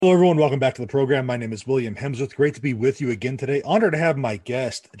Hello, everyone. Welcome back to the program. My name is William Hemsworth. Great to be with you again today. Honored to have my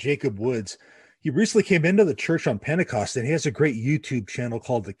guest, Jacob Woods. He recently came into the church on Pentecost, and he has a great YouTube channel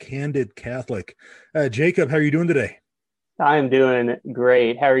called the Candid Catholic. Jacob, how are you doing today? I'm doing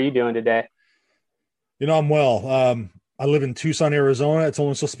great. How are you doing today? I'm well. I live in Tucson, Arizona. It's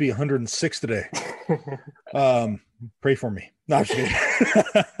only supposed to be 106 today. Um, Pray for me. No, I'm just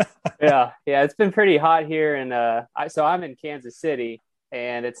kidding. Yeah, it's been pretty hot here, and so I'm in Kansas City,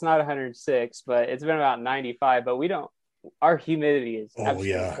 and it's not 106, but it's been about 95. But we don't. Our humidity is Oh absolutely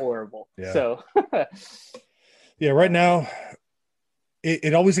yeah, horrible. yeah, So, yeah. Right now,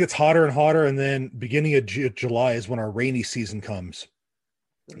 it always gets hotter and hotter, and then beginning of July is when our rainy season comes.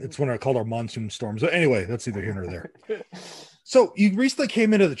 It's when I call our monsoon storms. But anyway, that's either here nor there. So you recently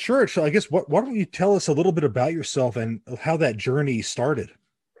came into the church. So I guess why don't you tell us a little bit about yourself and how that journey started?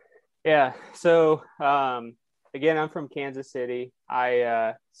 yeah. So, again, I'm from Kansas City.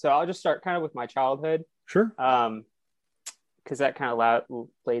 So I'll just start kind of with my childhood, Sure. because that kind of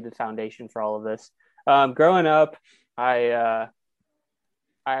laid the foundation for all of this. Growing up, I uh,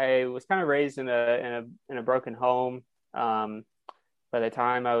 I was kind of raised in a broken home. By the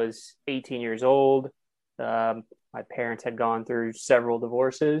time I was 18 years old, my parents had gone through several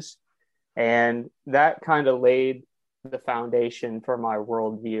divorces, and that kind of laid the foundation for my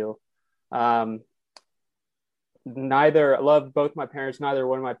worldview. Um, I loved both my parents. Neither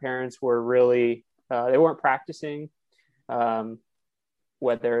one of my parents were really they weren't practicing, um,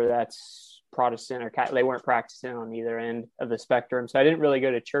 whether that's Protestant or Catholic. They weren't practicing on either end of the spectrum. So I didn't really go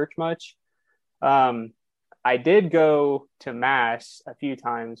to church much. Um, I did go to mass a few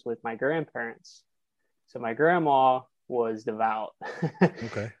times with my grandparents. So my grandma was devout.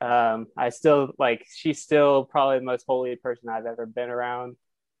 Okay. I still like, she's still probably the most holy person I've ever been around.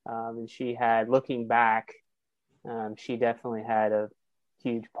 And she had, looking back, she definitely had a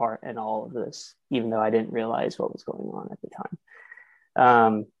huge part in all of this, even though I didn't realize what was going on at the time.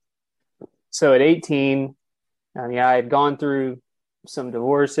 Um, so at 18, yeah, I had gone through some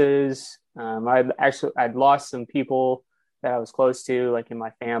divorces. I'd lost some people that I was close to, like in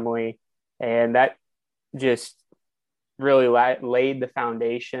my family, and that just really laid the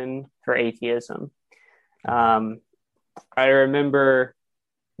foundation for atheism. Okay. Um, I remember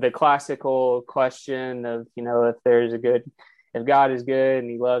the classical question of, if God is good and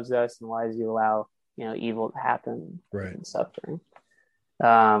He loves us, and why does He allow evil to happen Right. and suffering?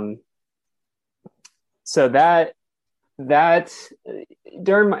 Um, so that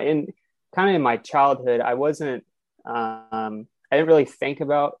during my in kind of in my childhood, I didn't really think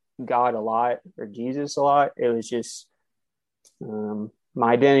about God a lot or Jesus a lot. It was just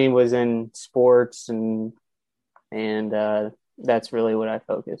my identity was in sports, and that's really what I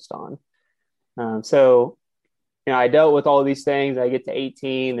focused on. So I dealt with all these things. I get to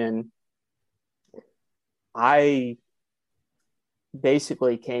 18, and I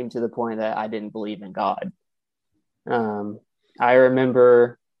basically came to the point that I didn't believe in God. Um, I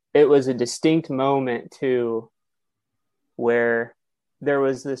remember it was a distinct moment too, where there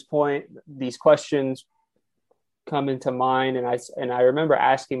was this point, these questions come into mind, and I remember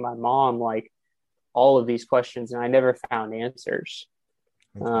asking my mom like all of these questions, and I never found answers.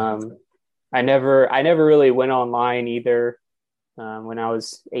 Okay. Um, I never really went online either. When I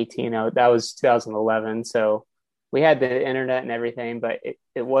was 18, that was 2011, so we had the internet and everything, but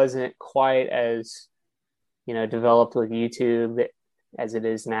it wasn't quite as developed with YouTube as it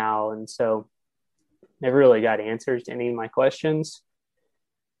is now. And so never really got answers to any of my questions.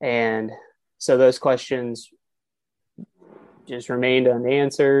 And so those questions just remained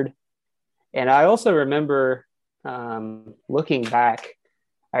unanswered. And I also remember, looking back,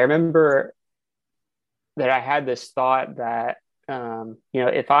 I remember that I had this thought that,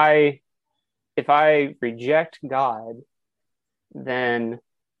 if I reject God, then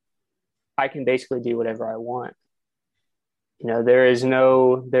I can basically do whatever I want. There's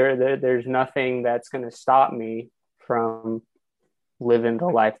nothing that's going to stop me from living the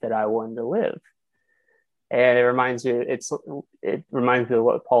life that I wanted to live. And it reminds me of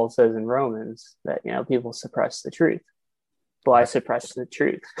what Paul says in Romans, that people suppress the truth. Well, I Right. suppress the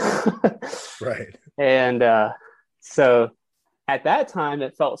truth. Right. And so at that time,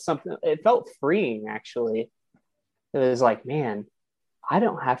 it felt freeing, actually. It was like, man, I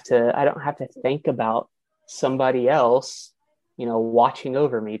don't have to think about somebody else, watching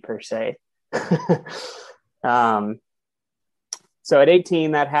over me per se. um, so at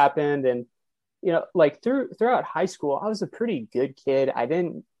 18, that happened. And, like throughout high school, I was a pretty good kid.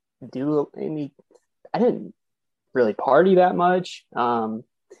 Do any, I didn't really party that much.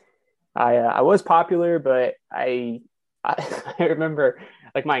 I was popular, but I I remember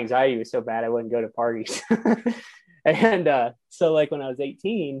like my anxiety was so bad I wouldn't go to parties. And so like when I was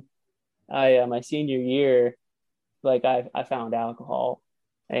 18, I my senior year, like I found alcohol,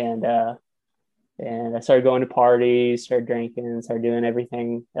 and and I started going to parties, started drinking, started doing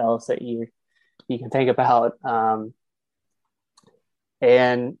everything else that you can think about.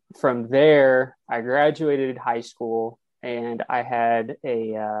 And from there, I graduated high school, and I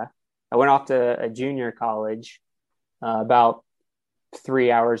went off to a junior college, about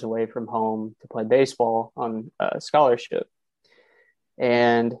 3 hours away from home to play baseball on a scholarship.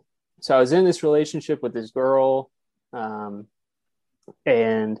 And so I was in this relationship with this girl, um,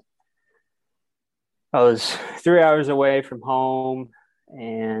 and I was 3 hours away from home,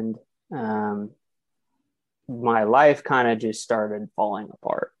 and um, my life kind of just started falling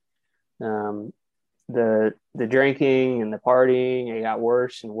apart. Um, the drinking and the partying, it got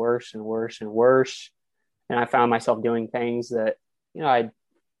worse and worse and worse and worse, and I found myself doing things that I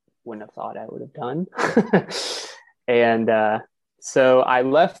wouldn't have thought I would have done. And so I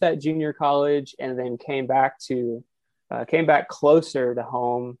left that junior college and then came back closer to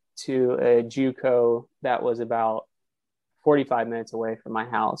home to a JUCO that was about 45 minutes away from my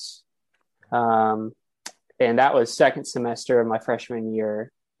house. Um, and that was second semester of my freshman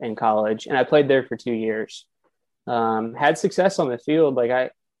year in college, and I played there for 2 years. Had success on the field. Like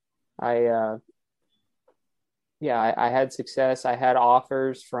I yeah, I had success. I had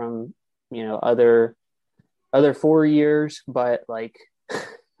offers from other 4 years, but like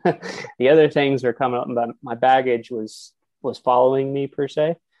the other things were coming up, but my baggage was following me per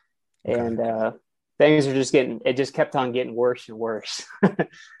se, Okay. and things are just getting. It just kept on getting worse and worse.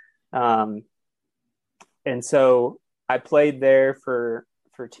 um, and so I played there for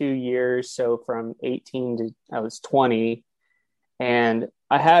 2 years. So from 18 to I was 20, and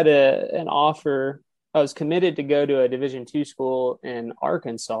I had an offer. I was committed to go to a Division II school in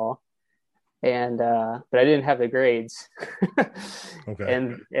Arkansas, and but I didn't have the grades,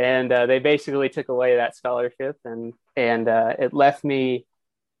 Okay. and they basically took away that scholarship, and it left me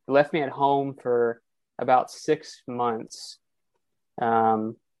at home for about 6 months.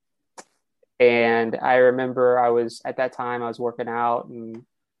 Um, and I remember I was at that time I was working out and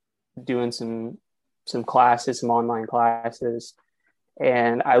doing some classes, some online classes,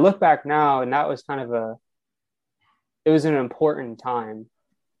 and I look back now, and that was kind of it was an important time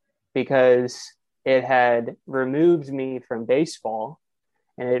because it had removed me from baseball,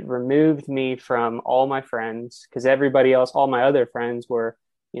 and it removed me from all my friends because everybody else, all my other friends were,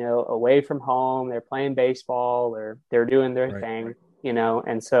 away from home. They're playing baseball or they're doing their Right. thing,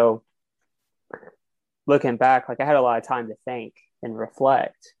 and so looking back, like I had a lot of time to think and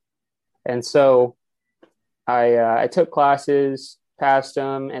reflect. And so I took classes, passed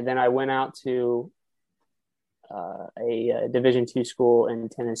them, and then I went out to a Division II school in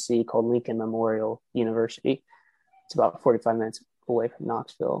Tennessee called Lincoln Memorial University. It's about 45 minutes away from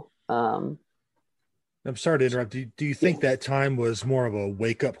Knoxville. I'm sorry to interrupt. Do you Yeah, think that time was more of a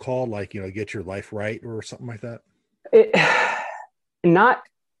wake up call, like, get your life right or something like that? it, not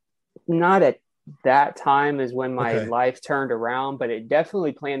not at that time is when my Okay. life turned around, but it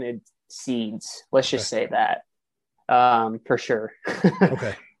definitely planted seeds. Let's Okay. just say that, for sure.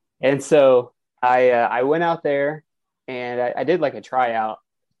 Okay. And so I went out there, and I did like a tryout,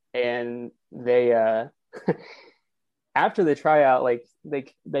 and they after the tryout, like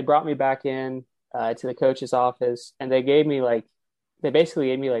they brought me back in to the coach's office, and they basically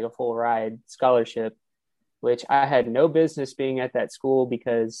gave me like a full ride scholarship, which I had no business being at that school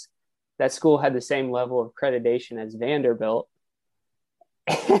because that school had the same level of accreditation as Vanderbilt.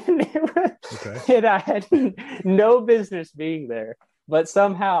 And, Okay. and I had no business being there, but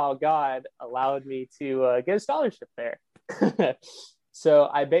somehow God allowed me to get a scholarship there. So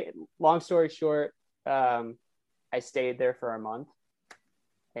long story short, I stayed there for a month,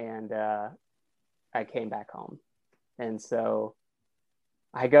 and I came back home. And so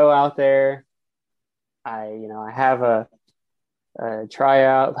I go out there. I have a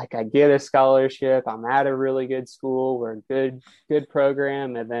tryout. Like I get a scholarship. I'm at a really good school. We're a good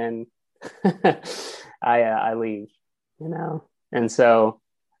program, and then I leave. And so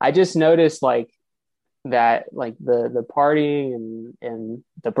I just noticed like that, like the partying and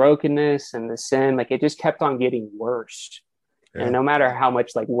the brokenness and the sin, like it just kept on getting worse. And Yeah. no matter how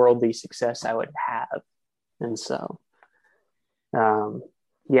much like worldly success I would have. And so, um,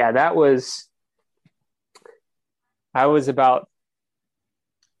 yeah, I was about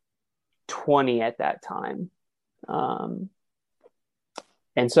 20 at that time. Um,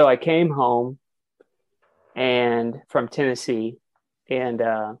 and so I came home and from Tennessee, and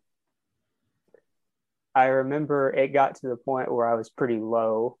I remember it got to the point where I was pretty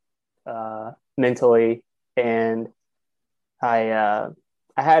low mentally, and I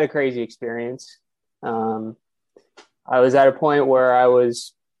had a crazy experience. Um, I was at a point where I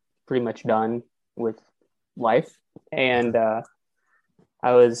was pretty much done with life, and I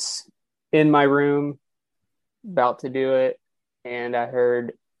was in my room about to do it, and I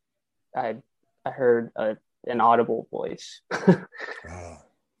I heard an audible voice. Oh,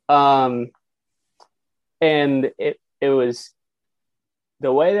 um, and it was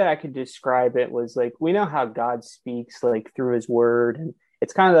the way that I could describe it was like, we know how God speaks like through his word, and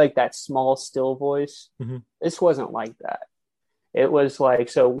it's kind of like that small still voice. hmm. This wasn't like that. It was like,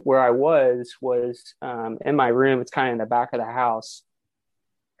 so where I was in my room. It's kind of in the back of the house,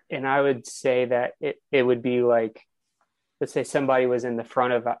 and I would say that it would be like, let's say somebody was in the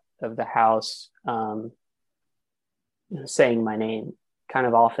front of the house, saying my name kind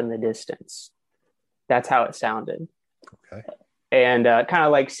of off in the distance. That's how it sounded. Okay. And kind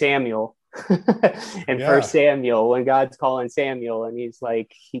of like Samuel in Yeah. First Samuel, when God's calling Samuel, and he's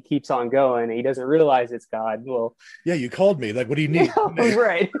like, he keeps on going, and he doesn't realize it's God. Well, Yeah, you called me. Like, what do you you need? know,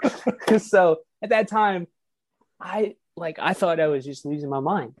 right. So at that time, I thought I was just losing my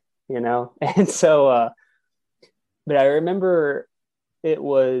mind, you know. And so, but I remember it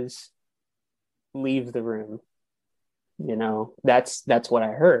was leave the room. You know, that's what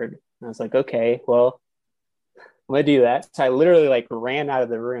I heard. And I was like, okay, well, I'm gonna do that. So I literally like ran out of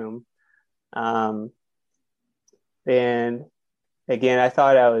the room. Um, and again, I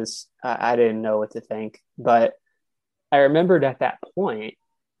thought I didn't know what to think, but I remembered at that point,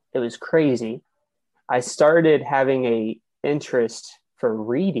 it was crazy. I started having a interest for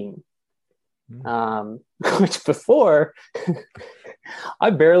reading, Mm. which before I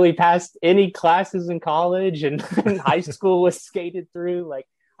barely passed any classes in college, and high school was skated through. Like,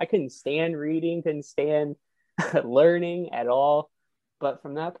 I couldn't stand reading, couldn't stand learning at all. But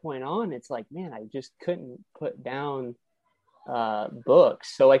from that point on, it's like, man, I just couldn't put down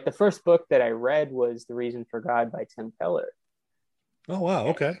books. So like the first book that I read was The Reason for God by Tim Keller. Oh, wow.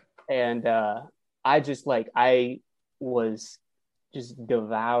 Okay. And I was just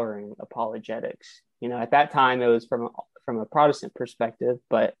devouring apologetics. You know, at that time it was from a Protestant perspective,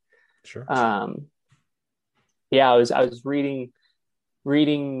 but Sure. um, yeah, I was reading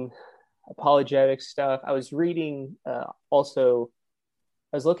apologetic stuff. I was reading also.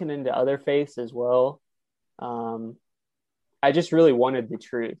 I was looking into other faiths as well. Um, I just really wanted the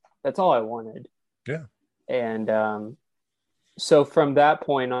truth. That's all I wanted. Yeah. And so from that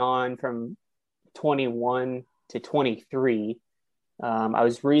point on, from 21 to 23, I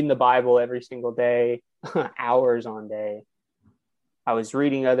was reading the Bible every single day, hours on day. I was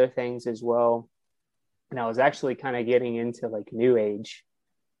reading other things as well. And I was actually kind of getting into like New Age.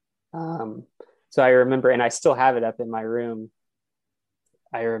 Um, so I remember, and I still have it up in my room.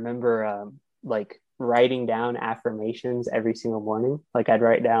 I remember like writing down affirmations every single morning. Like I'd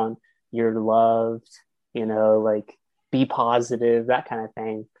write down, "You're loved," you know, like be positive, that kind of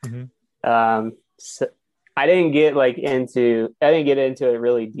thing. Hmm. So I didn't get into it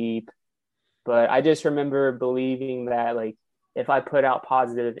really deep, but I just remember believing that like if I put out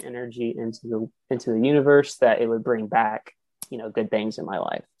positive energy into the universe, that it would bring back, you know, good things in my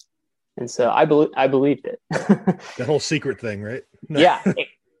life. And so I believed it. That whole secret thing, right? Yeah,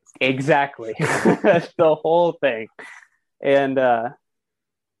 exactly. The whole thing. And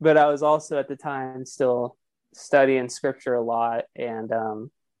but I was also at the time still studying scripture a lot, and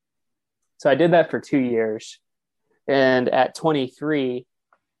so I did that for 2 years. And at 23,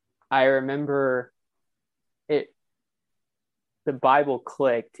 I remember it the Bible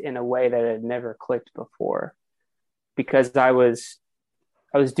clicked in a way that it had never clicked before, because I was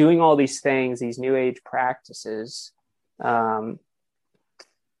doing all these things, these new age practices, um,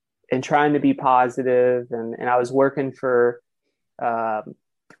 and trying to be positive, and I was working for um,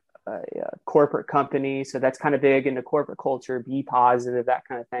 a corporate company, so that's kind of big into corporate culture, be positive, that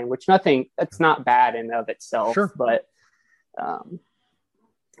kind of thing. Which that's not bad in and of itself, Sure. um,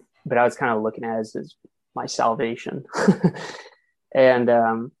 but I was kind of looking at it as my salvation. And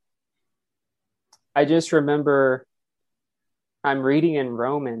I just remember I'm reading in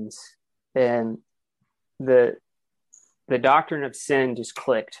Romans, and the the doctrine of sin just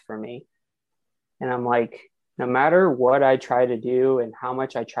clicked for me. And I'm like, no matter what I try to do and how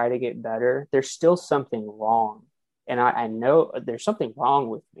much I try to get better, there's still something wrong. And I know there's something wrong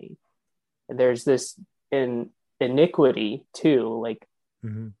with me. There's this iniquity too, like,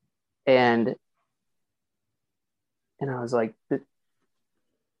 Hmm. and I was like,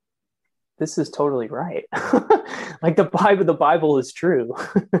 this is totally right. Like the Bible is true.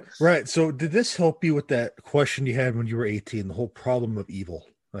 Right. So did this help you with that question you had when you were 18, the whole problem of evil?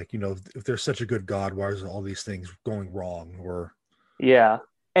 Like, if there's such a good God, why is all these things going wrong? Or Yeah.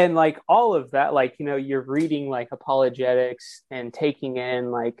 And like all of that, like, you're reading like apologetics and taking in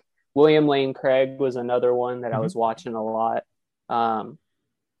like William Lane Craig was another one that I Mhm. was watching a lot. Um,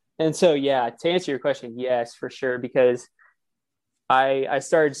 and so, yeah, to answer your question, yes, for sure, because I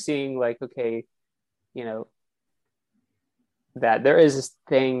started seeing like, okay, you know, that there is this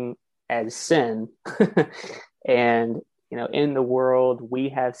thing as sin, and in the world we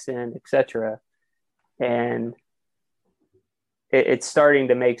have sinned, etc. And it's starting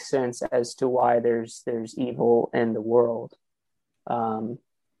to make sense as to why there's evil in the world. Um,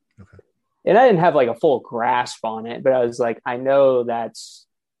 okay. and I didn't have like a full grasp on it, but I was like, I know that's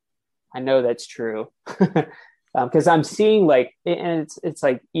true. Because I'm seeing like, and it's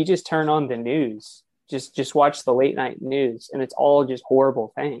like you just turn on the news, just watch the late night news, and it's all just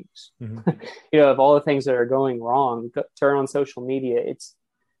horrible things. Mhm. Of all the things that are going wrong, turn on social media.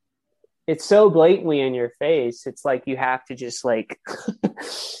 It's so blatantly in your face. It's like you have to just like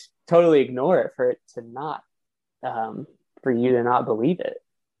totally ignore it for it to not, for you to not believe it.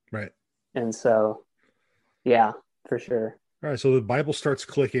 Right. And so, yeah, for sure. All right. So the Bible starts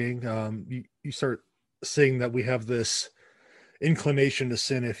clicking. You start seeing that we have this inclination to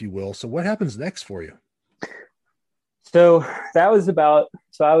sin, if you will. So what happens next for you? So so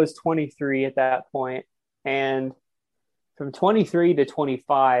I was 23 at that point, and from 23 to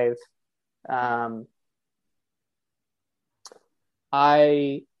 25, um,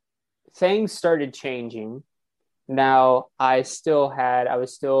 I things started changing. Now uh, I was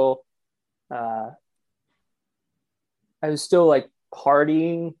still like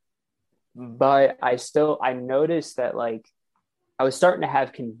partying, but I noticed that like I was starting to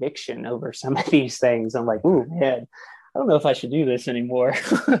have conviction over some of these things. I'm like, Okay. ooh, man, I don't know if I should do this anymore.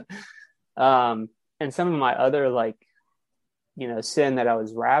 And some of my other like, sin that I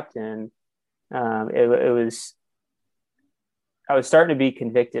was wrapped in, it was, I was starting to be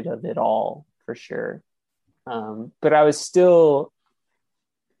convicted of it all for sure. But I was still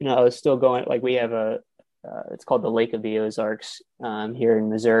going, like we have it's called the Lake of the Ozarks, here in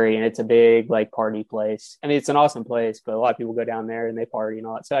Missouri. And it's a big like party place. I mean, it's an awesome place, but a lot of people go down there and they party and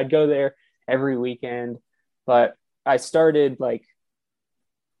all that. So I'd go there every weekend, but I started like,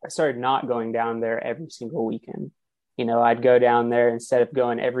 I started not going down there every single weekend. I'd go down there instead of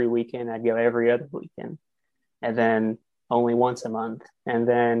going every weekend, I'd go every other weekend, and then only once a month, and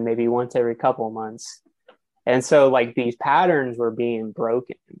then maybe once every couple of months. And so like these patterns were being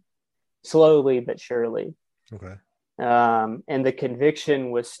broken slowly but surely. Okay. And the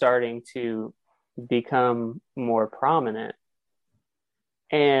conviction was starting to become more prominent.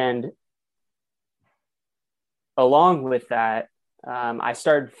 And along with that, I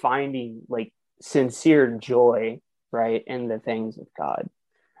started finding like sincere joy, right, in the things of God.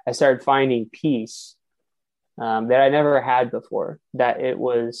 I started finding peace, that I never had before, that it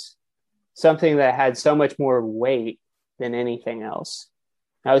was something that had so much more weight than anything else.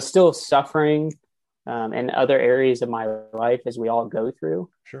 I was still suffering, in other areas of my life, as we all go through,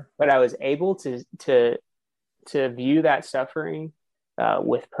 Sure. but I was able to view that suffering,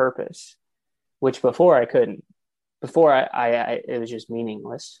 with purpose, which before I couldn't. Before I it was just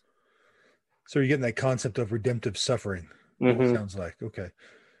meaningless. So you're getting that concept of redemptive suffering. It Mm-hmm. sounds like. Okay.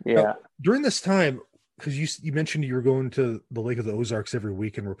 Now, Yeah. during this time, because you mentioned you were going to the Lake of the Ozarks every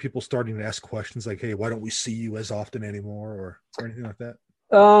week, and were people starting to ask questions like, "Hey, why don't we see you as often anymore?" or anything like that?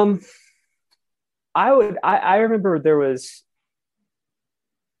 Um, I remember there was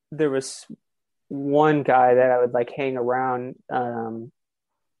one guy that I would like hang around,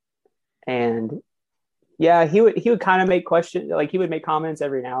 and yeah, he would kind of make questions, like he would make comments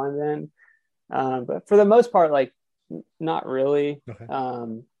every now and then, but for the most part, like not really. Okay.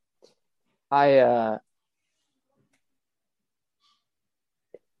 I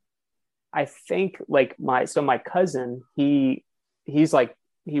I think like my cousin, he's like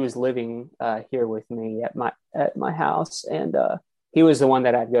he was living, here with me at my house, and he was the one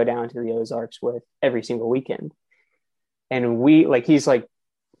that I'd go down to the Ozarks with every single weekend. And we like he's like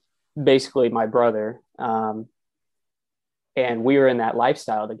basically my brother. And we were in that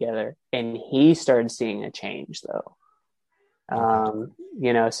lifestyle together, and he started seeing a change though.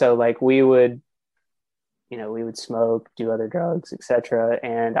 Okay. So like we would smoke, do other drugs, etc.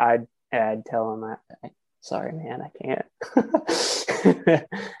 And I'd tell him, sorry, man, I can't.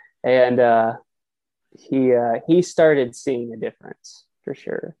 And he started seeing a difference for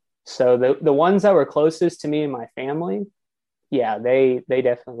sure. So the ones that were closest to me and my family, yeah, they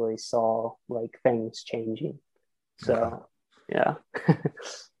definitely saw like things changing. Okay. So yeah. All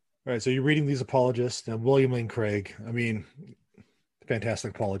right. So you're reading these apologists, William Lane Craig. I mean,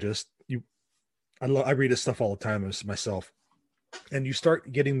 fantastic apologist. I read his stuff all the time as myself, and you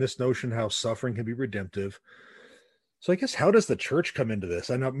start getting this notion how suffering can be redemptive. So I guess how does the church come into this?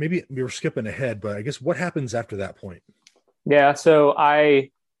 I know maybe we were skipping ahead, but I guess what happens after that point? Yeah, so I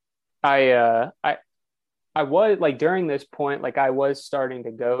I was like during this point, like I was starting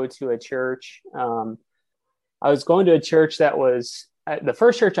to go to a church. I was going to a church that was the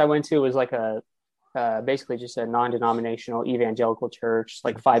first church I went to was like a basically just a non-denominational evangelical church,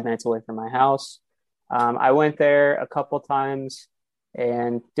 like 5 minutes away from my house. I went there a couple times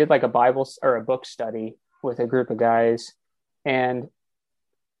and did like a Bible or a book study with a group of guys, and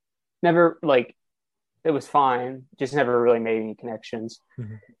never like it was fine, just never really made any connections.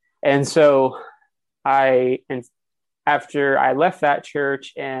 Mhm. And so and after I left that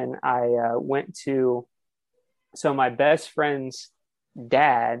church and I went to, so my best friend's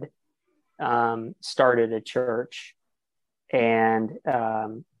dad started a church, and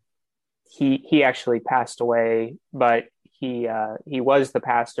he actually passed away, but he was the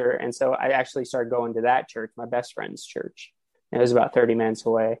pastor, and so I actually started going to that church, my best friend's church. It was about 30 minutes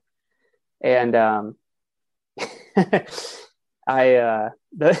away, and I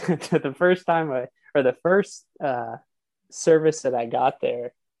the first time or the first service that I got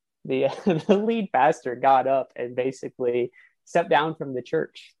there, the the lead pastor got up and basically stepped down from the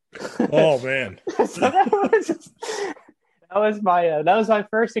church. Oh man. So that was my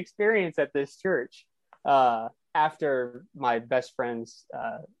first experience at this church after my best friend's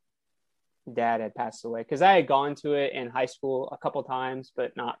dad had passed away, because I had gone to it in high school a couple times,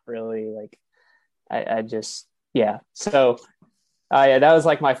 but not really like I just yeah. So yeah, that was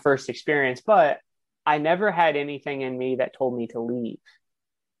like my first experience, but I never had anything in me that told me to leave.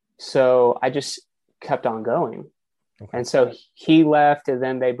 So I just kept on going. Okay. And so he left, and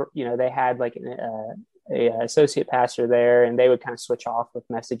then they had like a associate pastor there, and they would kind of switch off with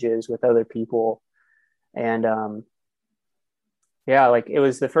messages with other people. And yeah, like it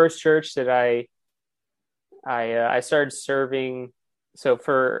was the first church that I started serving. So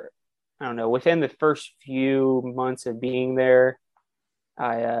for, I don't know, within the first few months of being there,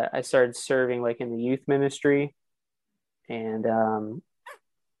 I started serving like in the youth ministry, and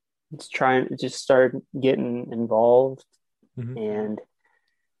just started getting involved. Mhm. And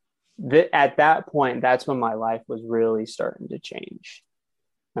at that point, that's when my life was really starting to change.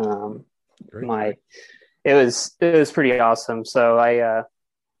 Um, Great. my it was pretty awesome. So I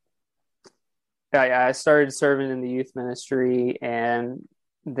started serving in the youth ministry, and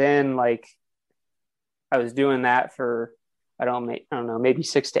then like I was doing that for I don't know, maybe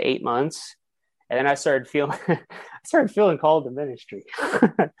 6 to 8 months, and then I started feeling I started feeling called to ministry.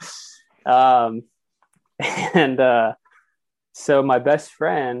 um, and so my best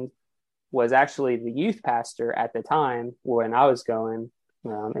friend was actually the youth pastor at the time when I was going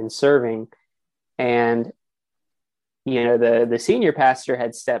and serving, and the senior pastor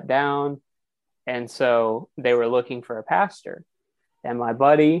had stepped down, and so they were looking for a pastor, and my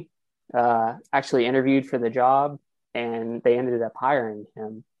buddy actually interviewed for the job, and they ended up hiring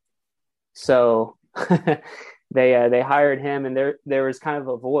him. So they hired him, and there was kind of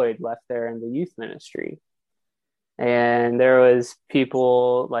a void left there in the youth ministry, and there was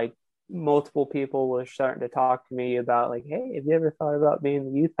people like multiple people were starting to talk to me about like, hey, have you ever thought about being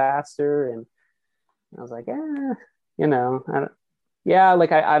the youth pastor? And I was like, I don't, yeah,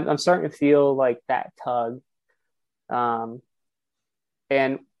 like I'm starting to feel like that tug. Um,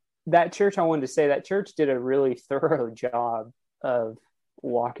 and that church, I wanted to say that church did a really thorough job of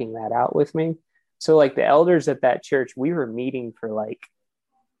walking that out with me. So like the elders at that church, we were meeting for like,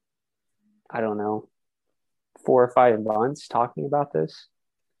 I don't know, 4 or 5 months talking about this.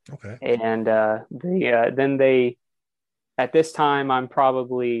 Okay. And then they, at this time, I'm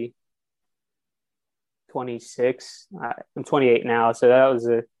probably 26. I'm 28 now, so that was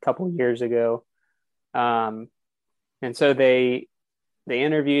a couple years ago. And so they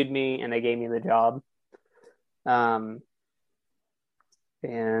interviewed me and they gave me the job. And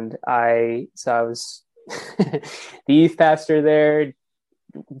I was the youth pastor there.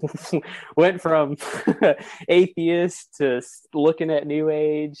 Went from atheist to looking at New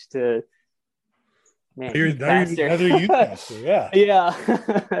Age to man, pastor. Another youth pastor. Yeah.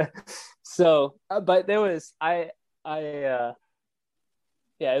 Yeah. So, but there was yeah,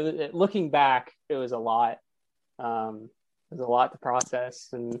 looking back, it was a lot. It was a lot to process,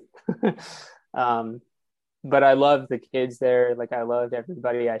 and but I loved the kids there. Like I loved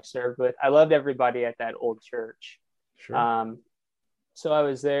everybody I served with. I loved everybody at that old church. Sure. So I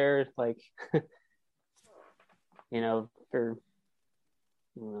was there like, for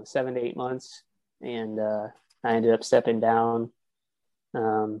 7 to 8 months, and I ended up stepping down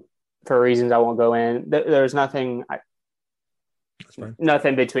for reasons I won't go in. There's That's fine.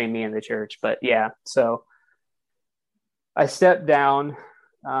 nothing between me and the church, but yeah. So I stepped down,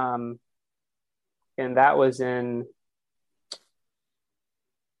 and that was in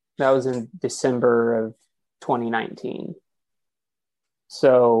December of 2019.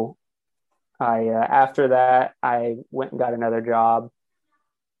 So I after that I went and got another job,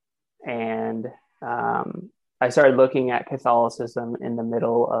 and I started looking at Catholicism in the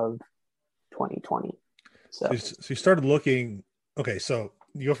middle of 2020. So you started looking. Okay, so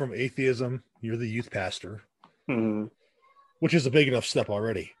you go from atheism. You're the youth pastor, which is a big enough step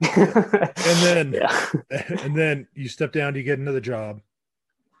already. And then you step down. You get another job.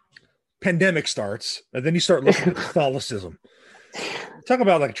 Pandemic starts, and then you start looking at Catholicism. Talk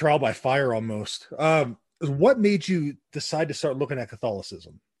about like a trial by fire almost. What made you decide to start looking at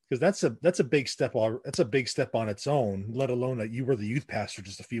Catholicism? Because that's a big step. That's a big step on its own. Let alone that you were the youth pastor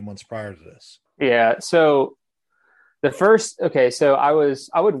just a few months prior to this. Yeah. So so I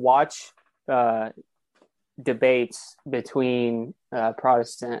would watch debates between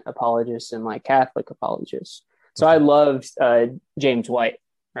Protestant apologists and like Catholic apologists. So I loved James White,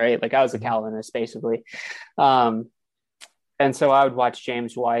 right? Like I was a Calvinist basically. And so I would watch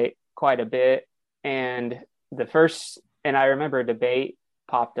James White quite a bit. And I remember a debate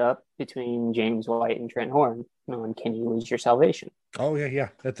popped up between James White and Trent Horn on Can You Lose Your Salvation? Oh, yeah.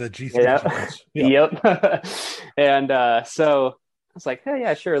 That's a G3 conference. Yep. And so I was like, hey,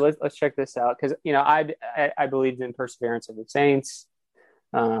 yeah, sure. Let's check this out. Because, I believed in perseverance of the saints.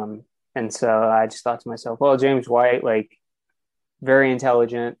 And so I just thought to myself, well, James White, like, very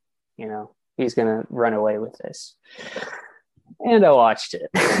intelligent, he's going to run away with this. And I watched it.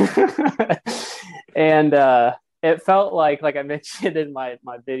 And it felt like I mentioned in my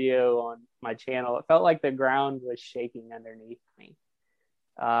video on my channel, it felt like the ground was shaking underneath me.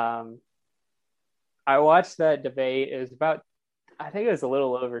 I watched that debate. It was I think it was a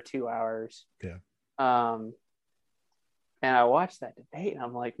little over 2 hours. Yeah. And I watched that debate and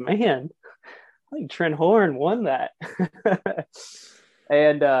I'm like, man, I think Trent Horn won that.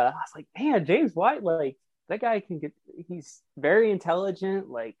 And I was like, man, James White, like, that guy he's very intelligent,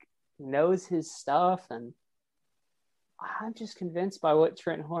 like knows his stuff. And I'm just convinced by what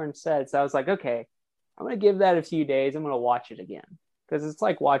Trent Horn said. So I was like, okay, I'm going to give that a few days. I'm going to watch it again. Because it's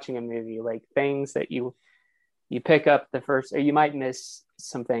like watching a movie, like things that you pick up or you might miss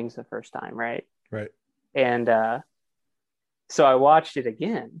some things the first time. Right. Right. And so I watched it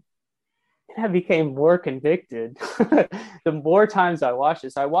again and I became more convicted the more times I watched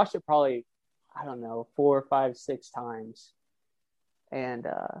it. So I watched it probably, I don't know, 4, 5, 6 times. And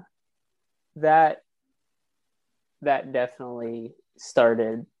that definitely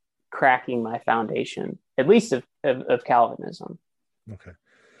started cracking my foundation, at least of Calvinism. Okay.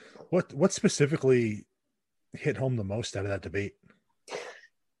 What specifically hit home the most out of that debate?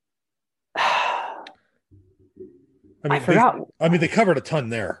 I forgot. They covered a ton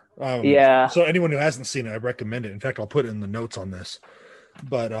there. Yeah. So anyone who hasn't seen it, I recommend it. In fact, I'll put it in the notes on this.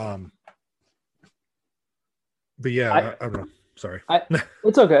 But yeah, I don't know. Sorry.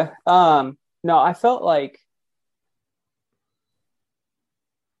 It's okay. No, I felt like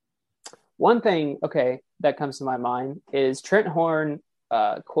one thing, okay, that comes to my mind is Trent Horn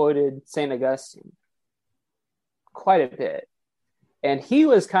quoted St. Augustine quite a bit. And he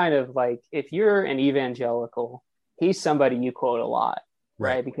was kind of like, if you're an evangelical, he's somebody you quote a lot,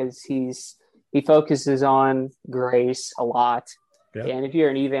 right? Because he focuses on grace a lot. Yeah. And if you're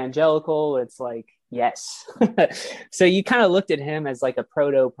an evangelical, it's like, yes. So you kind of looked at him as like a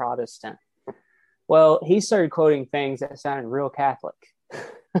proto-Protestant. Well, he started quoting things that sounded real Catholic.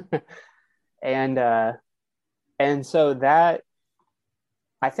 And so that,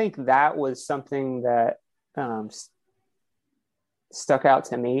 I think that was something that stuck out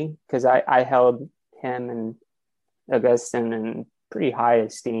to me because I held him and Augustine in pretty high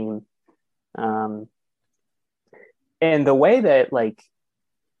esteem. And the way that like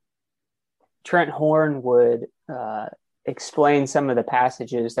Trent Horn would explain some of the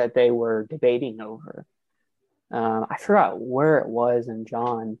passages that they were debating over. I forgot where it was in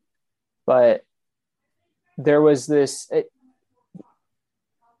John, but there was this.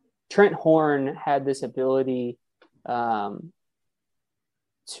 Trent Horn had this ability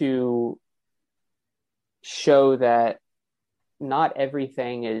to show that not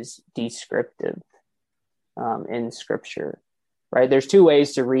everything is descriptive in Scripture, right? There's 2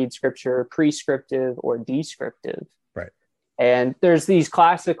 ways to read Scripture: prescriptive or descriptive. And there's these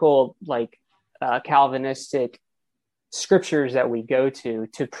classical like Calvinistic scriptures that we go to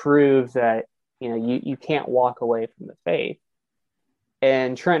prove that you can't walk away from the faith.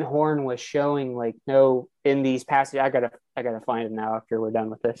 And Trent Horn was showing like no in these passages. I gotta find it now after we're done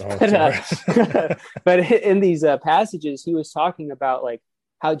with this. Oh, But in these passages, he was talking about like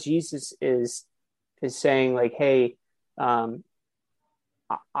how Jesus is saying like, hey, I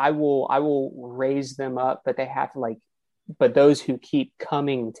will raise them up, but they have to like, but those who keep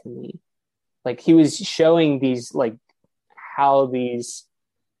coming to me, like he was showing these like how these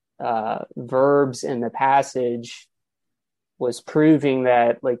verbs in the passage was proving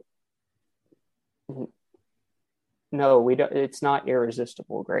that like no, we don't, it's not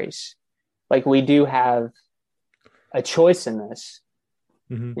irresistible grace. Like we do have a choice in this,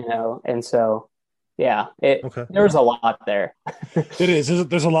 and so yeah, Okay. there was a lot there. It is.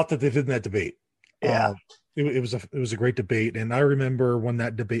 There's a lot that they did in that debate. Yeah. It was a great debate, and I remember when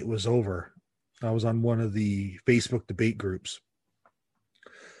that debate was over, I was on one of the Facebook debate groups,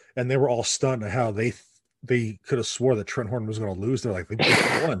 and they were all stunned at how they could have swore that Trent Horn was going to lose. They're like, they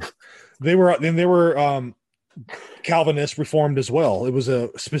just won. They were Calvinist Reformed as well. It was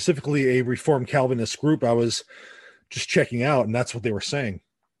specifically a Reformed Calvinist group I was just checking out, and that's what they were saying.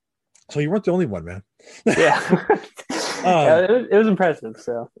 So you weren't the only one, man. Yeah. Yeah, it was impressive.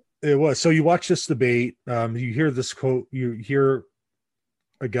 So it was. So you watch this debate, you hear this quote, you hear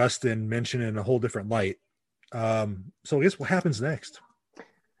Augustine mentioned in a whole different light. So I guess what happens next?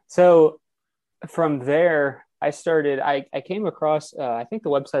 So from there, I came across, I think the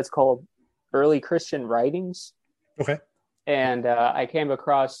website's called Early Christian Writings. Okay. And I came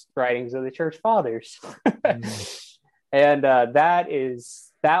across writings of the Church Fathers. And that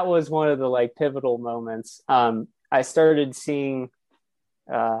was one of the like pivotal moments. I started seeing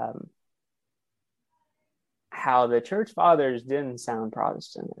how the Church Fathers didn't sound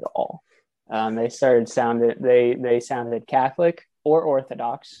Protestant at all. They sounded Catholic or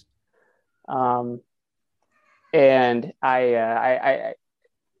Orthodox. And I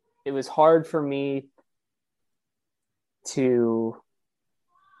it was hard for me to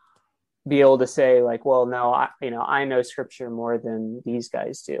be able to say like, well, no, I know scripture more than these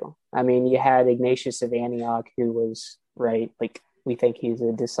guys do. I mean, you had Ignatius of Antioch, who was right. Like we think he's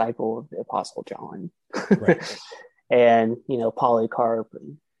a disciple of the Apostle John, right. And, Polycarp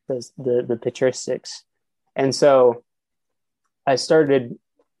and the patristics. And so I started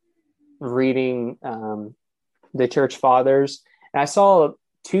reading the Church Fathers, and I saw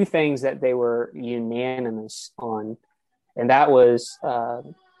two things that they were unanimous on. And that was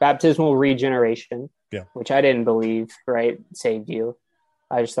baptismal regeneration, which I didn't believe, right, saved you.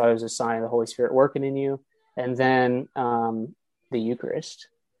 I just thought it was a sign of the Holy Spirit working in you. And then the Eucharist,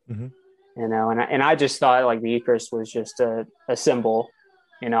 and I just thought like the Eucharist was just a symbol.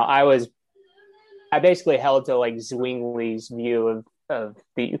 I basically held to like Zwingli's view of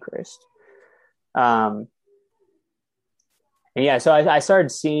the Eucharist. And yeah, so I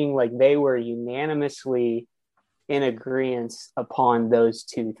started seeing like they were unanimously in agreement upon those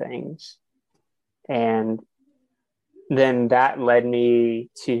two things. And then that led me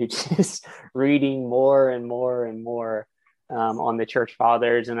to just reading more and more and more on the Church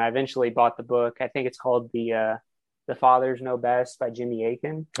Fathers. And I eventually bought the book. I think it's called The Fathers Know Best by Jimmy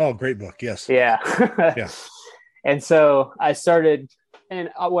Akin. Oh, great book. Yes. Yeah. Yeah. And so I started, and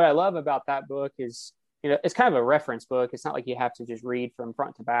what I love about that book is, it's kind of a reference book. It's not like you have to just read from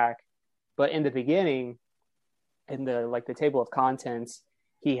front to back, but in the beginning, in the table of contents,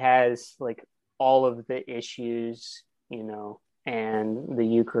 he has like all of the issues, and the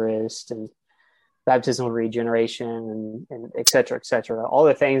Eucharist and baptismal regeneration and et cetera, all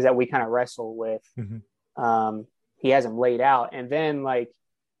the things that we kind of wrestle with. He has them laid out, and then like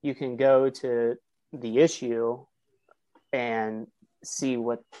you can go to the issue and see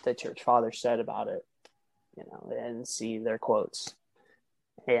what the Church Fathers said about it, and see their quotes.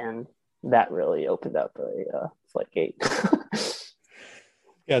 And that really opened up a floodgate.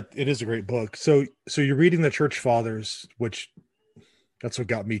 Yeah, it is a great book. So you're reading the Church Fathers, which that's what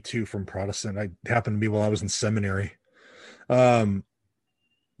got me too from Protestant. I happened to be while I was in seminary. So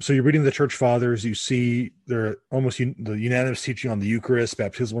you're reading the Church Fathers. You see they're almost the unanimous teaching on the Eucharist,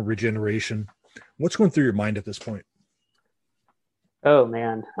 baptismal regeneration. What's going through your mind at this point? Oh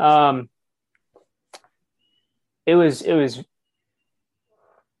man, it was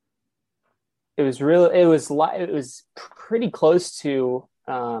pretty close to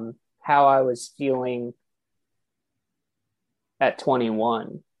how I was feeling at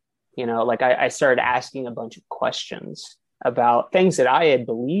 21. Like I started asking a bunch of questions about things that I had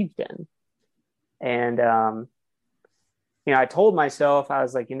believed in. And I told myself, I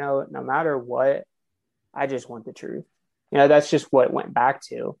was like, no matter what, I just want the truth. That's just what it went back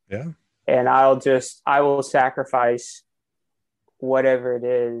to. Yeah. And I will sacrifice whatever it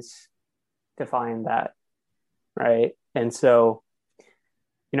is to find that. Right. And so,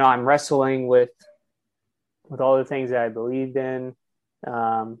 I'm wrestling with all the things that I believed in,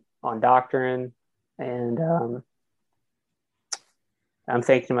 on doctrine. And I'm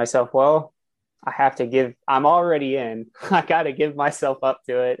thinking to myself, well, I'm already in. I got to give myself up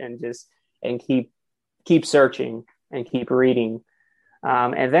to it and keep searching and keep reading.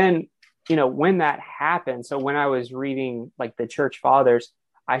 And then, when that happened, so when I was reading like the church fathers,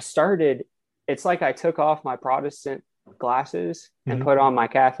 it's like I took off my Protestant glasses and put on my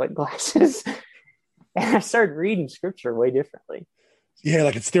Catholic glasses. And I started reading scripture way differently. Yeah,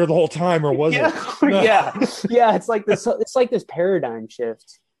 like it's there the whole time, or was it? Yeah. It's like this paradigm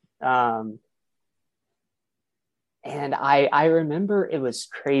shift. And I remember it was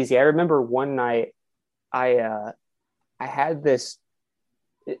crazy. I remember one night I had this.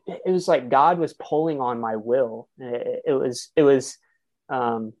 It was like God was pulling on my will. It was.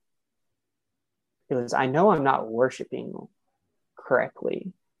 I know I'm not worshiping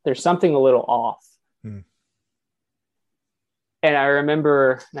correctly. There's something a little off. And I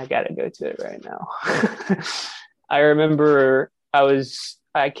remember, I got to go to it right now. I remember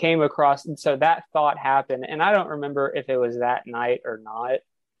I came across, and so that thought happened, and I don't remember if it was that night or not.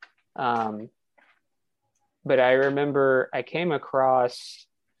 But I remember I came across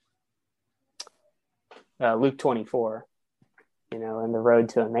Luke 24, in the road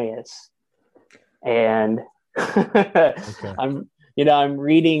to Emmaus. And Okay. I'm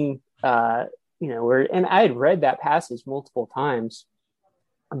reading, and I had read that passage multiple times,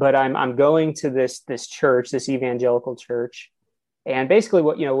 but I'm going to this church, this evangelical church. And basically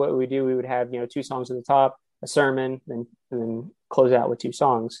what we do, we would have, 2 songs at the top, a sermon, and then close out with 2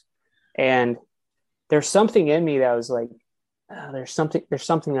 songs. And there's something in me that was like, there's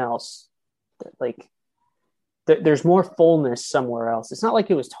something else. Like there's more fullness somewhere else. It's not like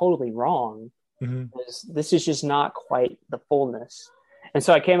it was totally wrong. Mm-hmm. This is just not quite the fullness. And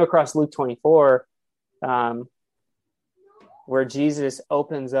so I came across Luke 24, where Jesus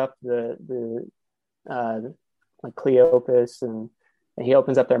opens up the like Cleopas, and he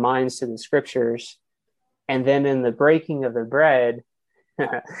opens up their minds to the scriptures. And then in the breaking of the bread,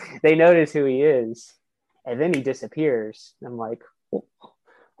 they notice who he is. And then he disappears. I'm like,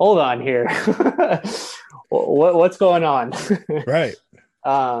 hold on here. What's going on? Right.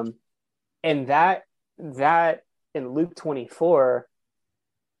 And that in Luke 24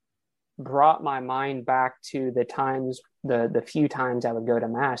 brought my mind back to the few times I would go to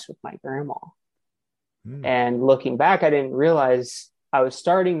mass with my grandma. And looking back, I didn't realize I was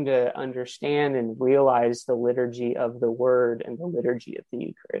starting to understand and realize the liturgy of the word and the liturgy of the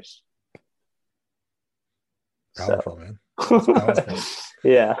Eucharist. Powerful, man. Powerful.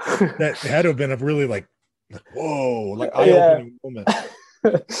 Yeah. That had to have been a really like whoa, like eye-opening moment.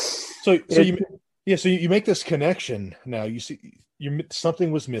 So you make this connection now. You see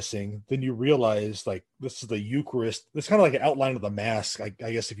something was missing, then you realize like this is the Eucharist. This kind of like an outline of the Mass, I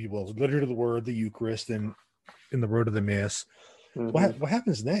guess, if you will. Liturgy of the Word, the Eucharist, and in the road of the Mass. Mm-hmm. What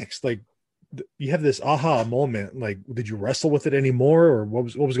happens next? Like you have this aha moment. Like, did you wrestle with it anymore, or what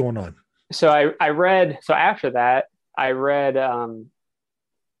was going on? So after that, I read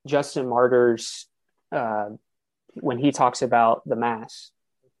Justin Martyr's when he talks about the Mass.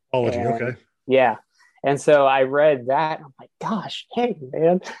 Okay. Yeah. And so I read that. I'm like, gosh, hey,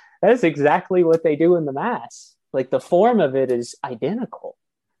 man, that's exactly what they do in the Mass. Like the form of it is identical.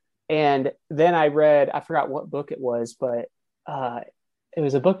 And then I forgot what book it was, but it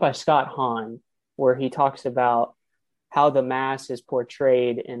was a book by Scott Hahn where he talks about how the Mass is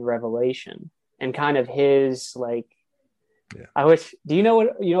portrayed in Revelation and kind of his like, do you know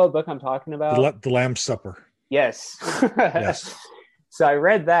what book I'm talking about? The Lamb's Supper. Yes. Yes. So I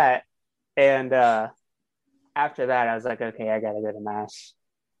read that, and after that, I was like, okay, I got to go to Mass.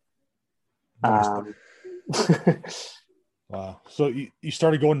 Wow. So you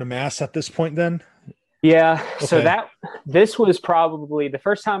started going to Mass at this point then? Yeah. Okay. So this was probably the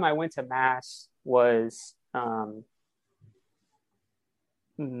first time I went to Mass was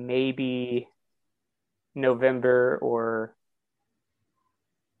maybe November, or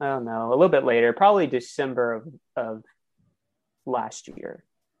I don't know, a little bit later, probably December of last year.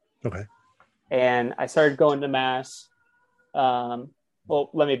 Okay. And I started going to Mass. Well,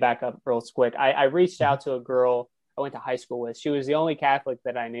 let me back up real quick. I reached out to a girl I went to high school with. She was the only Catholic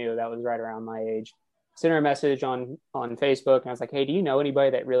that I knew that was right around my age. Sent her a message on Facebook, and I was like, hey, do you know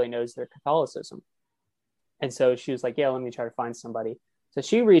anybody that really knows their Catholicism? And so she was like, yeah, let me try to find somebody. So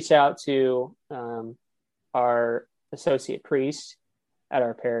she reached out to our associate priest at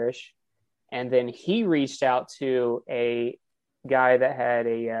our parish. And then he reached out to a guy that had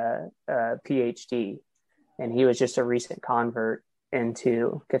a PhD, and he was just a recent convert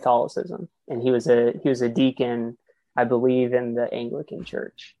into Catholicism. And he was a deacon, I believe, in the Anglican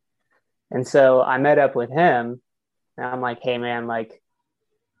Church. And so I met up with him, and I'm like, hey, man, like,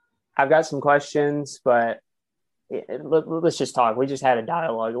 I've got some questions, but let's just talk. We just had a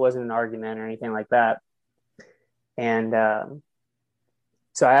dialogue. It wasn't an argument or anything like that. And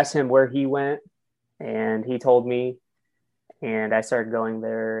so I asked him where he went, and he told me, and I started going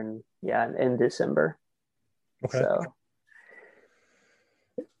there, and in December. Okay. So.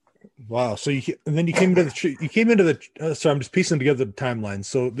 Wow. So you came into the sorry, I'm just piecing together the timeline.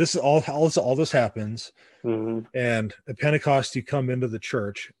 So this is all this happens, Mm-hmm. and at Pentecost you come into the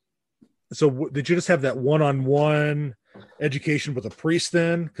church. So did you just have that one-on-one education with a priest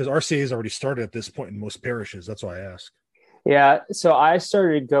then? Because RCA has already started at this point in most parishes. That's why I ask. Yeah. So I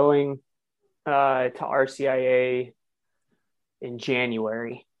started going to RCIA in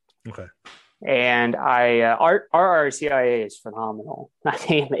January. Okay. And our RCIA is phenomenal. I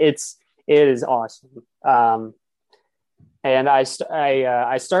mean, it is awesome. And I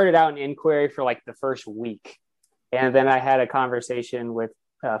started out in inquiry for like the first week, and then I had a conversation with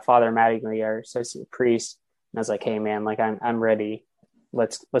Father Mattingly, our associate priest, and I was like, "Hey, man, like I'm ready.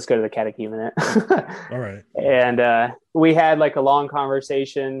 Let's go to the catechumenate." All right. And we had like a long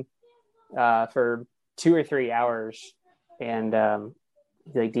conversation for 2 or 3 hours, and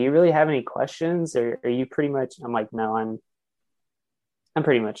he's like, "Do you really have any questions, or are you pretty much?" I'm like, "No, I'm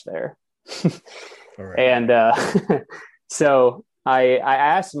pretty much there." All right. And so I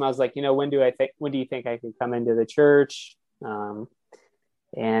asked him, I was like, when do you think I could come into the church?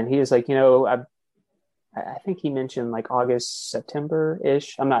 And he was like, I think he mentioned like August, September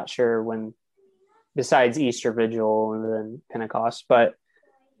ish. I'm not sure when, besides Easter Vigil and then Pentecost. But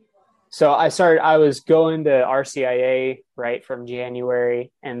so I was going to RCIA right from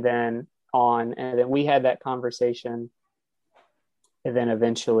January and then we had that conversation. And then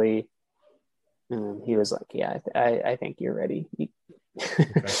eventually he was like, yeah, I think you're ready.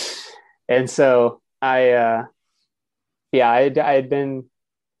 Okay. And so I had been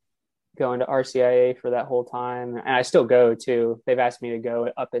going to RCIA for that whole time, and I still go too. They've asked me to go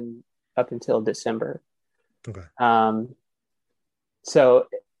up until December. Okay. So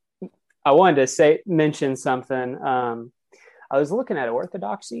I wanted to mention something. I was looking at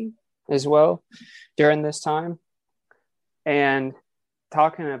Orthodoxy as well during this time, and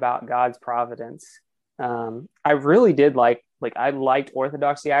talking about God's providence. I really did I liked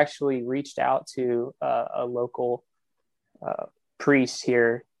Orthodoxy. I actually reached out to a local priest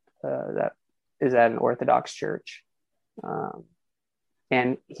here that is at an Orthodox church.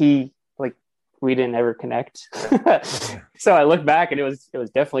 And we didn't ever connect. So I look back and it was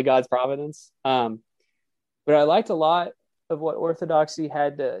definitely God's providence. But I liked a lot of what Orthodoxy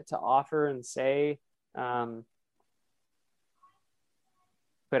had to offer and say.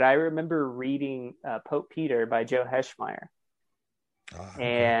 But I remember reading Pope Peter by Joe Heschmeyer.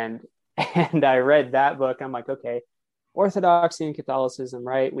 Okay. And I read that book. I'm like, okay, Orthodoxy and Catholicism,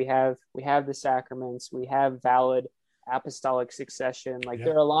 right? We have the sacraments, we have valid apostolic succession.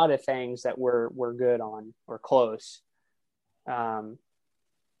 There are a lot of things that we're good on or close. And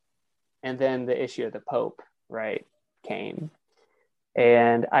then the issue of the Pope, right, came.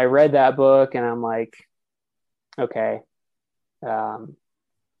 And I read that book and I'm like, okay,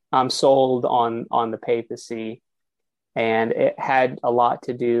 I'm sold on the papacy. And it had a lot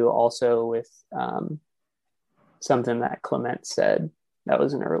to do also with something that Clement said. That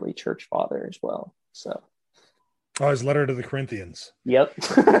was an early church father as well. So, his letter to the Corinthians. Yep.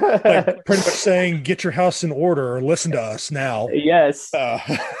 Like pretty much saying, get your house in order or listen to us now. Yes. Yeah.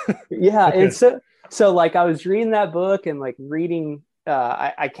 Okay. And so like I was reading that book and like reading,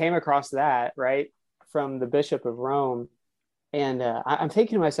 I came across that, right, from the Bishop of Rome. And I'm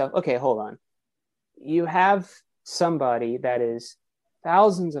thinking to myself, okay, hold on. You have somebody that is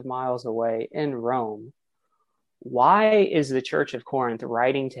thousands of miles away in Rome. Why is the Church of Corinth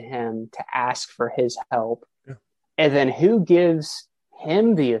writing to him to ask for his help? Yeah. And then who gives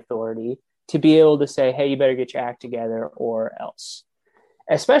him the authority to be able to say, hey, you better get your act together or else?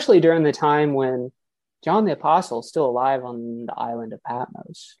 Especially during the time when John the Apostle is still alive on the island of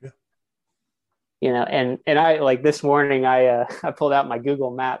Patmos. Yeah. And I like this morning, I pulled out my Google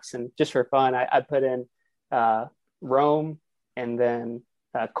Maps and just for fun, I put in Rome and then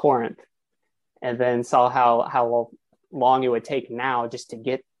Corinth, and then saw how long it would take now just to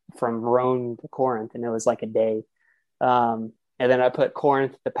get from Rome to Corinth, and it was like a day. And then I put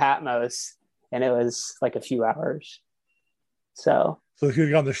Corinth to Patmos, and it was like a few hours. So you could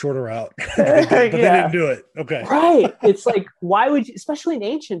have gone the shorter route, but they didn't yeah, do it. Okay. right. It's like, why would you, especially in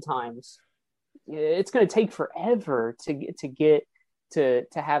ancient times, it's going to take forever to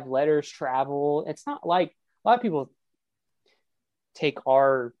have letters travel. It's not like a lot of people take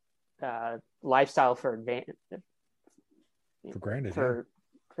our lifestyle for granted. For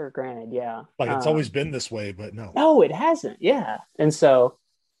granted. Yeah. Like it's always been this way, but no. No, it hasn't. Yeah. And so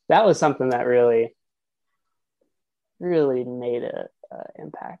that was something that really, really made a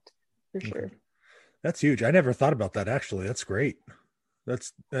impact for sure. Okay. That's huge. I never thought about that actually. That's great. That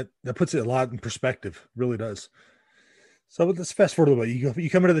puts it a lot in perspective. Really does. So let's fast forward a little bit. You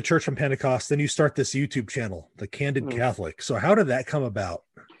come into the church from Pentecost, then you start this YouTube channel, the Candid Catholic. So how did that come about?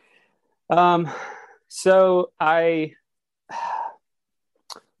 So I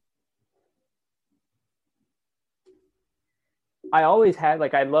always had,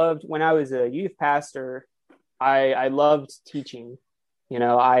 like, I loved, when I was a youth pastor, I loved teaching.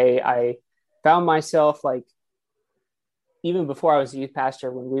 I found myself, like, even before I was a youth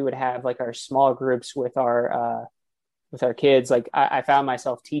pastor, when we would have like our small groups with our kids, like I found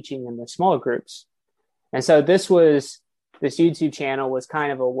myself teaching in the small groups. And so this YouTube channel was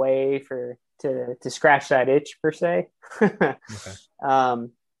kind of a way to scratch that itch per se. Okay.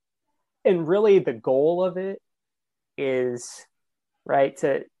 And really the goal of it is, right,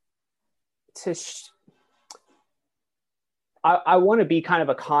 I want to be kind of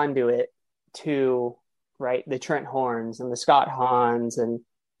a conduit to, right, the Trent Horns and the Scott Hahns. And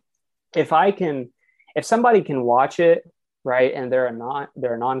if somebody can watch it, right, and they're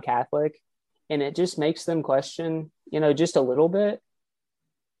a non-Catholic, and it just makes them question, just a little bit,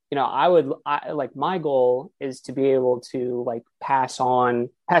 like, my goal is to be able to, like, pass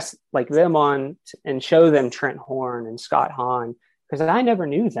like them on and show them Trent Horn and Scott Hahn, because I never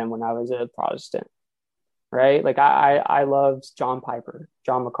knew them when I was a Protestant, right? Like I loved John Piper,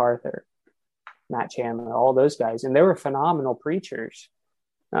 John MacArthur, Matt Chandler, all those guys, and they were phenomenal preachers.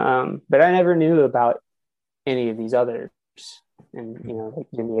 But I never knew about any of these others, and like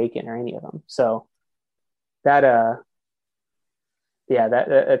Jimmy Akin or any of them. So that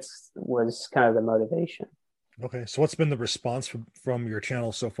was kind of the motivation. Okay, so what's been the response from your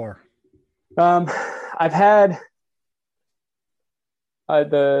channel so far? I've had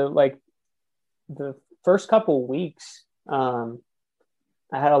the first couple weeks.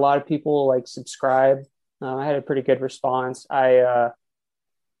 I had a lot of people, like, subscribe. I had a pretty good response. I've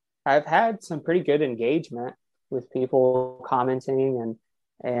had some pretty good engagement with people commenting,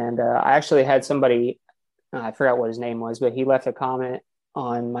 and I actually had somebody, I forgot what his name was, but he left a comment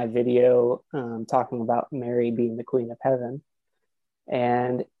on my video talking about Mary being the Queen of Heaven,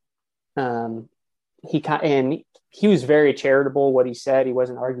 and he was very charitable. What he said, he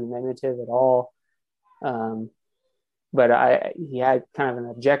wasn't argumentative at all. But he had kind of an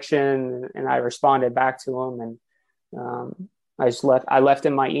objection, and I responded back to him, and I left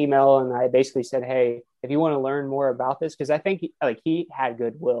him my email, and I basically said, hey, if you want to learn more about this, because I think he had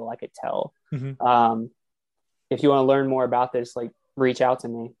goodwill, I could tell. Mm-hmm. If you want to learn more about this, like, reach out to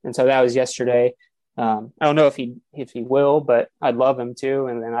me. And so that was yesterday. I don't know if he will, but I'd love him to,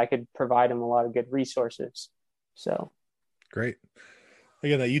 and then I could provide him a lot of good resources. So great.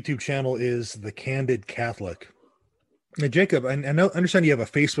 Again, that YouTube channel is the Candid Catholic. Now, Jacob, I understand you have a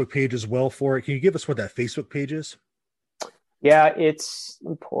Facebook page as well for it. Can you give us what that Facebook page is? Yeah, let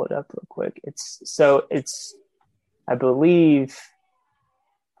me pull it up real quick. I believe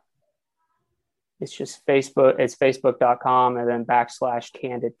it's just Facebook. It's facebook.com and then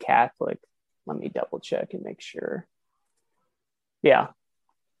 /Candid Catholic. Let me double check and make sure. Yeah.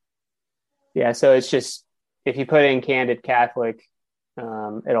 Yeah. So it's just, if you put in Candid Catholic,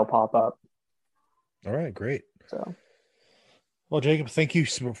 it'll pop up. All right, great. So, well, Jacob, thank you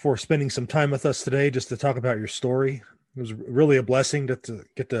for spending some time with us today just to talk about your story. It was really a blessing to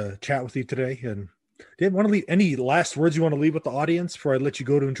get to chat with you today. And do you want to leave any last words you want to leave with the audience before I let you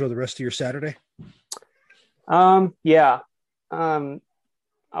go to enjoy the rest of your Saturday? Yeah. I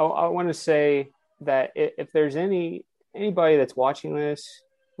want to say that if there's anybody that's watching this,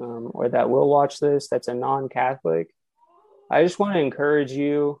 or that will watch this, that's a non-Catholic, I just want to encourage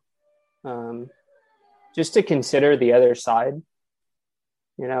you, just to consider the other side,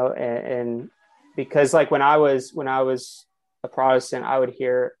 and because, like, when I was a Protestant, I would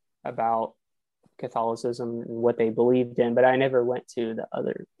hear about Catholicism and what they believed in, but I never went to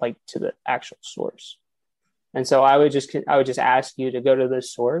to the actual source. And so I would just ask you to go to the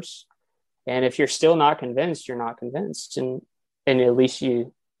source. And if you're still not convinced, you're not convinced. And at least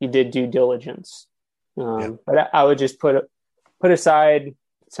you you did due diligence. Yeah. But I would just put aside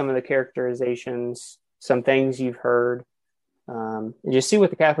some of the characterizations, some things you've heard, and just see what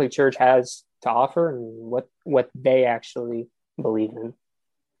the Catholic Church has to offer and what they actually believe in.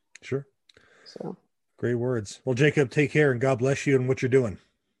 Sure. So great words. Well, Jacob, take care and God bless you and what you're doing.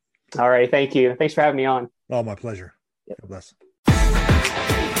 All right. Thank you. Thanks for having me on. Oh, my pleasure. Yep. God bless.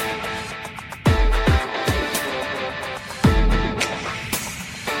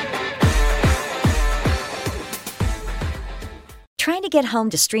 Trying to get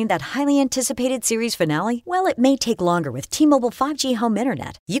home to stream that highly anticipated series finale? Well, it may take longer with T-Mobile 5G home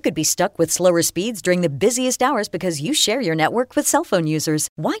internet. You could be stuck with slower speeds during the busiest hours because you share your network with cell phone users.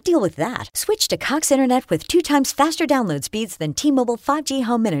 Why deal with that? Switch to Cox Internet with 2 times faster download speeds than T-Mobile 5G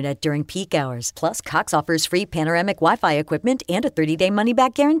home internet during peak hours. Plus, Cox offers free panoramic Wi-Fi equipment and a 30-day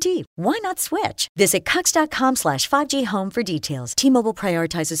money-back guarantee. Why not switch? Visit cox.com/5G home for details. T-Mobile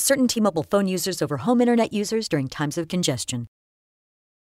prioritizes certain T-Mobile phone users over home internet users during times of congestion.